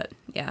that. But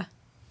yeah.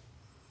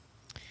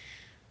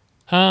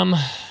 I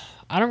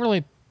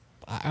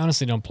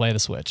honestly don't play the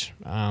Switch.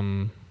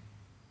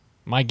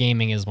 My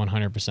gaming is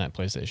 100%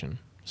 PlayStation.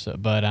 So,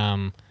 but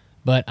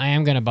I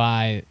am gonna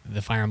buy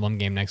the Fire Emblem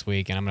game next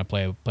week, and I'm gonna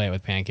play it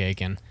with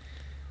Pancake, and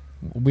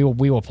we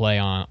will play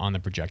on the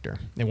projector.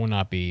 It will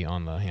not be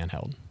on the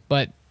handheld.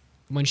 But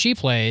when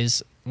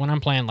I'm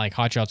playing like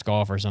Hot Shots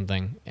Golf or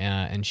something,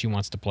 and she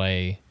wants to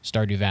play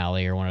Stardew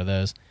Valley or one of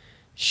those,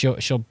 she'll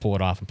pull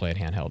it off and play it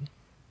handheld.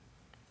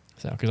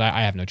 So, because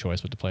I have no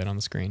choice but to play it on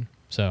the screen.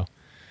 So,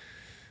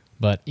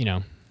 but you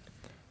know,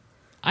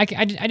 I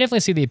definitely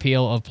see the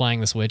appeal of playing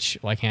the Switch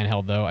like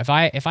handheld though. If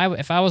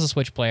I was a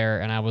Switch player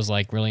and I was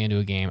like really into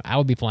a game, I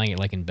would be playing it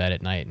like in bed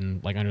at night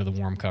and like under the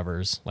warm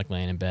covers, like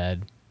laying in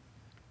bed.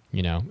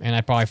 You know, and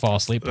I'd probably fall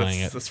asleep playing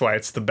it. That's why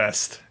it's the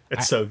best.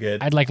 It's so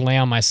good. I'd like lay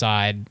on my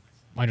side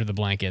under the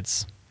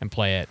blankets and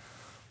play it,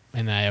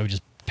 and then I would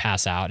just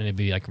pass out, and it'd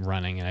be like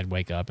running, and I'd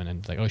wake up, and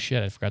I'd be like, oh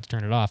shit, I forgot to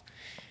turn it off.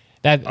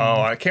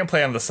 I can't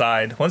play on the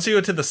side. Once you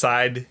go to the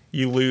side,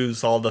 you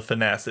lose all the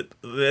finesse.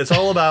 It's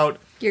all about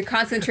your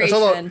concentration.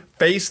 It's all about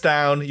face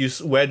down. You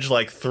wedge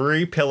like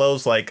 3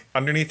 pillows like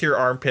underneath your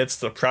armpits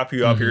to prop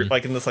you up. Mm-hmm. You're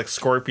like in this like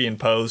scorpion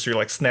pose. You're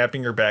like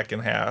snapping your back in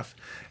half,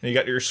 and you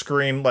got your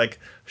screen like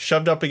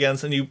shoved up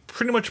against, and you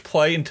pretty much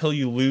play until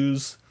you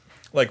lose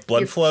like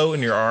blood flow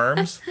in your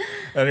arms,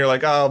 and you're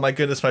like, oh my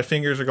goodness, my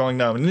fingers are going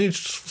numb. And then you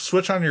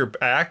switch on your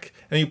back,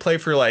 and you play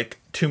for like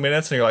 2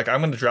 minutes, and you're like,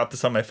 I'm going to drop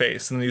this on my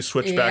face, and then you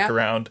switch back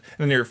around,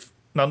 and then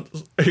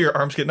your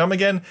arms get numb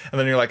again, and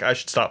then you're like, I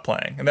should stop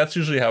playing. And that's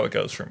usually how it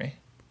goes for me.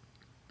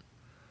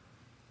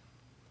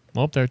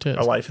 Well, there it is.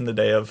 A life in the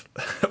day of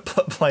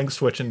playing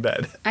Switch in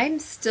bed. I'm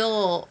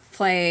still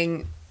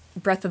playing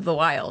Breath of the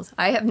Wild.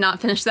 I have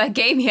not finished that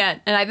game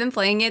yet, and I've been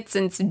playing it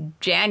since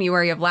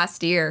January of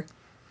last year.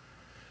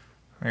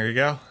 There you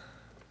go.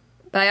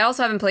 But I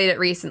also haven't played it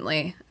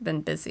recently. I've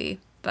been busy.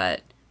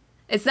 But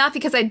it's not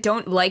because I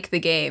don't like the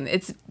game.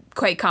 It's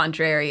quite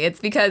contrary. It's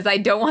because I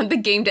don't want the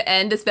game to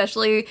end,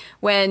 especially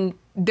when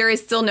there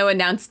is still no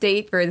announced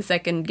date for the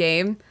second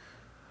game.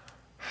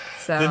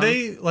 So Did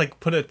they like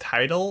put a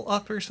title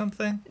up or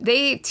something?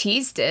 they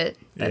teased it,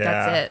 but Yeah.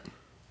 that's it.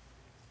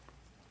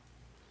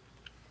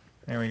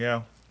 There we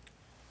go.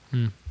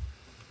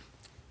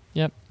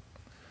 Yep.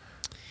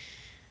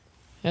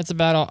 That's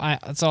about all.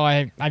 That's all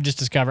I've just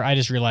discovered. I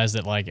just realized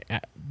that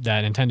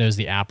that Nintendo is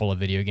the Apple of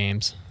video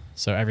games.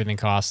 So everything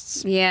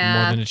costs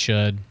Yeah. more than it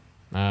should.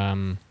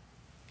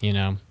 You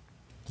know,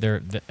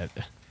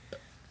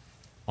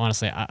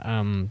 honestly,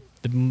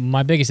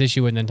 my biggest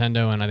issue with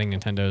Nintendo, and I think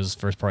Nintendo's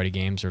first party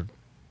games are,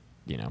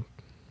 you know,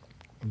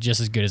 just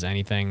as good as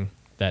anything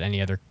that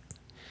any other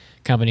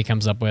company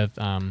comes up with.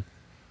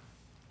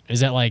 Is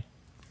that like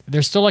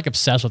they're still like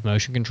obsessed with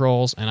motion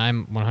controls, and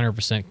I'm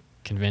 100%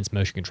 convinced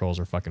motion controls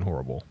are fucking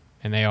horrible,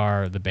 and they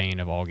are the bane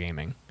of all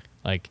gaming.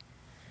 Like,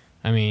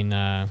 I mean,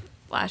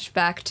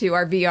 Flashback to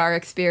our VR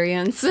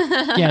experience.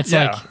 yeah, it's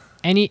Yeah.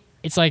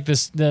 it's like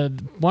this. The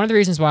one of the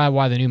reasons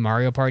why the new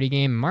Mario Party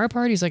game, Mario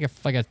Party is like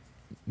a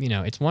you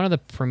know, it's one of the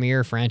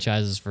premier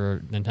franchises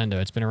for Nintendo.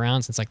 It's been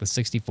around since like the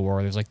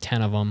 64. There's like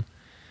 10 of them.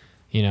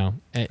 You know,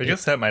 I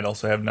guess that might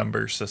also have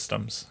number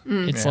systems.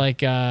 it's Yeah.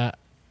 like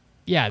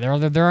yeah,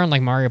 they're on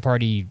like Mario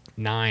Party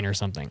 9 or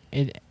something.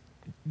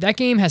 That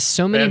game has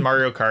so many. And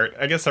Mario Kart.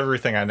 I guess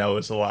everything I know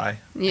is a lie.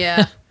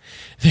 Yeah.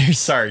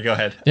 Sorry, go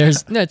ahead.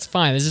 No, it's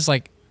fine. There's just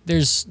like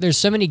there's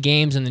so many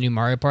games in the new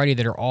Mario Party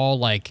that are all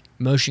like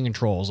motion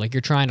controls. Like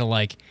you're trying to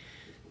like,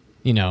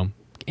 you know,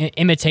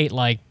 imitate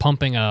like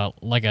pumping a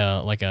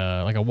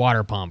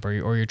water pump, or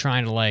you're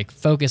trying to like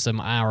focus an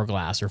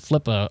hourglass or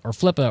flip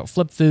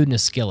food in a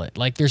skillet.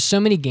 Like there's so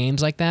many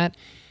games like that.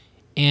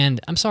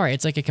 And I'm sorry,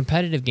 it's like a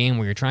competitive game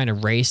where you're trying to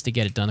race to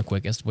get it done the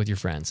quickest with your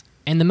friends.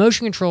 And the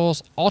motion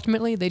controls,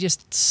 ultimately, they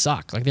just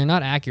suck. Like, they're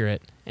not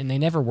accurate, and they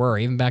never were,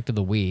 even back to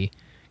the Wii.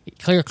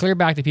 Clear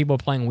back to people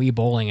playing Wii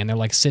bowling, and they're,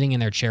 like, sitting in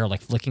their chair,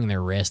 like, flicking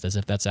their wrist as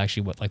if that's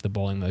actually what, like, the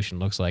bowling motion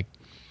looks like.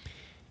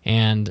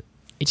 And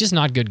it's just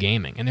not good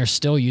gaming, and they're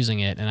still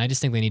using it, and I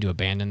just think they need to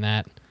abandon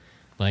that.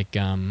 Like,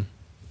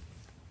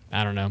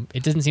 I don't know.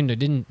 It just doesn't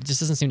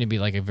seem to be,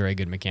 like, a very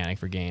good mechanic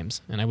for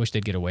games, and I wish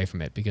they'd get away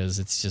from it, because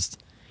it's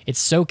just... It's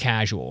so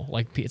casual.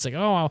 Like, it's like,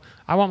 oh,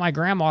 I want my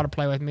grandma to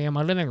play with me in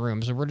my living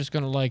room, so we're just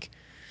gonna like,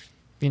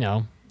 you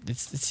know,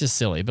 it's just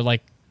silly. But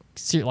like,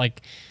 you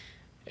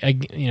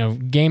know,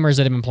 gamers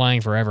that have been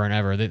playing forever and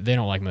ever, they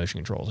don't like motion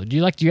controls. Do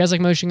you guys like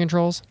motion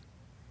controls?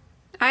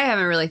 I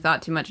haven't really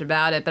thought too much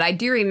about it, but I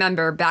do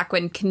remember back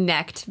when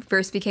Kinect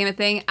first became a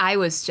thing, I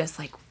was just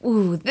like,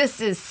 ooh, this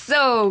is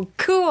so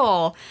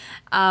cool.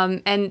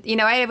 And, you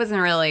know, I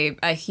wasn't really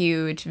a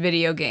huge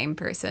video game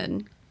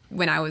person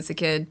when I was a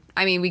kid.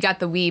 I mean, we got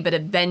the Wii, but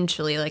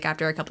eventually, like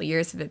after a couple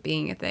years of it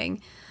being a thing.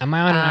 Am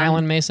I on an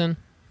island, Mason?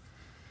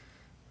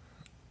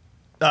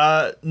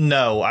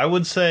 No, I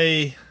would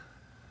say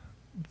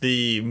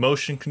the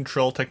motion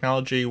control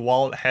technology,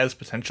 while it has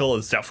potential,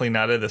 is definitely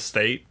not at a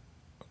state.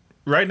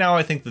 Right now,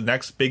 I think the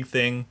next big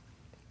thing,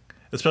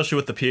 especially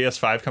with the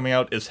PS5 coming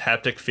out, is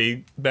haptic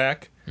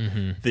feedback.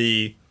 Mm-hmm.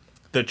 The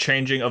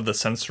changing of the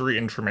sensory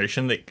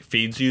information that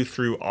feeds you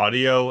through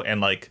audio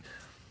and like,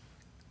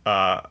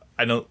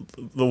 I know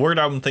the word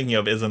I'm thinking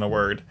of isn't a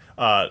word.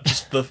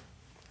 Just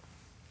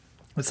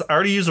I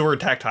already used the word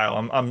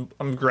tactile.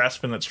 I'm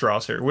grasping at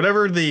straws here.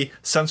 Whatever the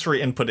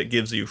sensory input it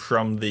gives you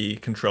from the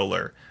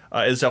controller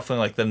is definitely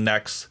like the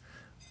next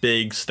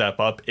big step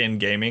up in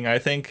gaming, I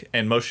think.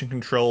 And motion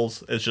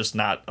controls is just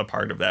not a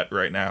part of that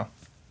right now.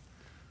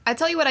 I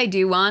tell you what I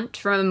do want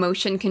from a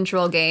motion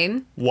control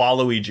game.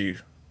 Waluigi.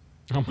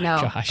 Oh my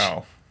No. gosh,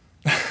 Oh,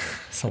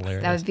 it's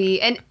hilarious. That would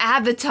be an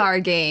Avatar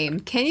game.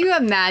 Can you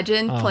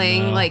imagine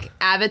playing like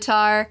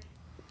Avatar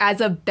as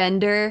a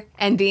bender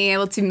and being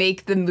able to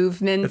make the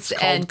movements?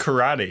 it's called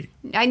karate.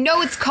 I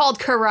know it's called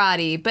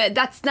karate, but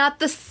that's not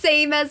the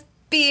same as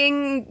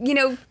being, you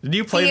know. Did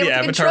you play being the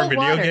able to Avatar control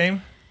video water.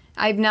 game?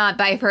 I've not,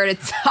 but I've heard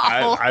it's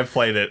awful. I've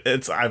played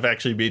it. I've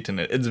actually beaten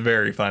it. It's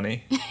very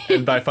funny.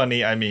 And by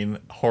funny, I mean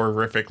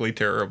horrifically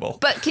terrible.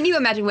 But can you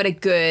imagine what a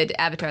good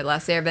Avatar: The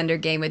Last Airbender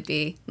game would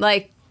be?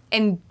 Like,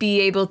 and be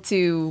able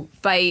to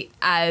fight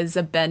as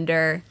a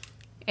bender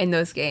in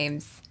those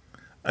games.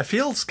 I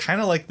feel it's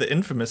kind of like the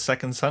infamous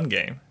Second Son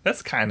game.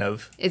 That's kind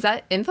of Is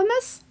that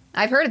Infamous?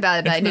 I've heard about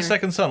it, but I infamous never...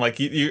 Second Son. Like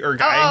you're a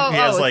guy who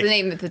has it's like the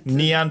name of the...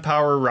 neon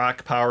power,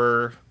 rock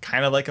power,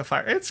 kind of like a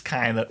fire. It's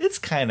kind of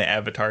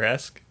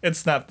Avatar-esque.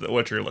 It's not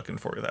what you're looking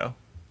for though.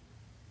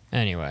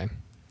 Anyway,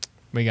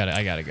 I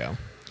gotta go.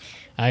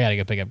 I gotta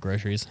go pick up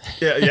groceries.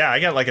 Yeah. I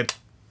got like a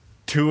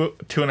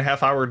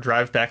 2.5 hour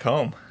drive back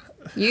home.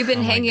 You've been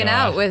my hanging God.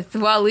 out with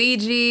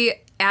Waluigi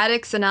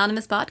Addicts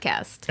Anonymous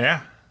podcast.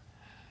 Yeah.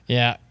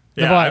 Yeah,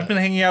 Yeah, I've been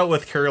hanging out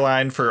with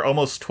Caroline for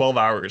almost 12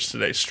 hours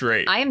today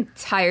straight. I am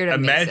tired of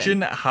Imagine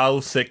Mason. how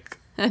sick.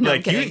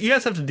 Like, you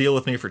guys have to deal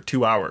with me for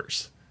 2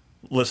 hours,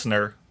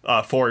 listener.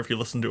 4 if you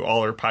listen to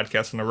all our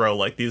podcasts in a row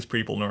like these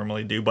people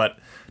normally do. But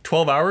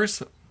 12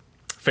 hours,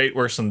 fate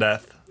worse than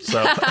death.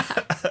 So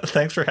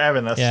thanks for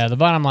having us. Yeah, the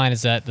bottom line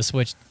is that the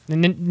Switch,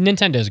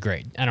 Nintendo's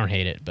great. I don't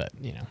hate it, but,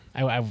 you know,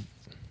 I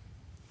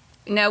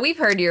No, we've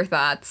heard your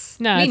thoughts.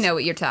 No, we it's- know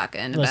what you're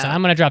talking listen, about.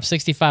 I'm gonna drop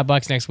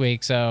 $65 next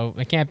week, so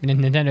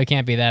Nintendo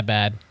can't be that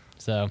bad.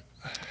 So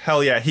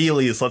Hell yeah,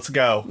 Heelys, let's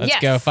go. let's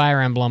Yes. go, Fire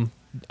Emblem.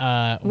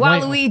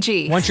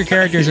 Waluigi. Once your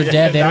characters are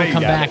dead, they now don't you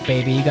come got back, it.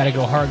 baby. You got to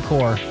go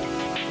hardcore.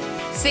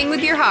 Sing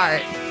with your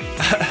heart.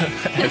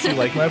 As you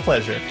like my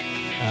pleasure.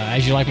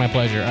 As you like, my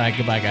pleasure. All right,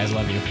 goodbye, guys.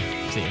 Love you.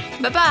 See you.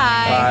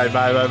 Bye-bye.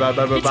 Bye.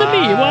 It's a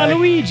me,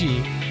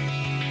 Waluigi.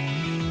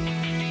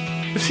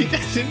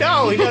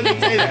 No, he doesn't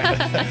say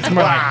that. It's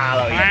more like,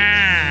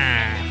 Waluigi.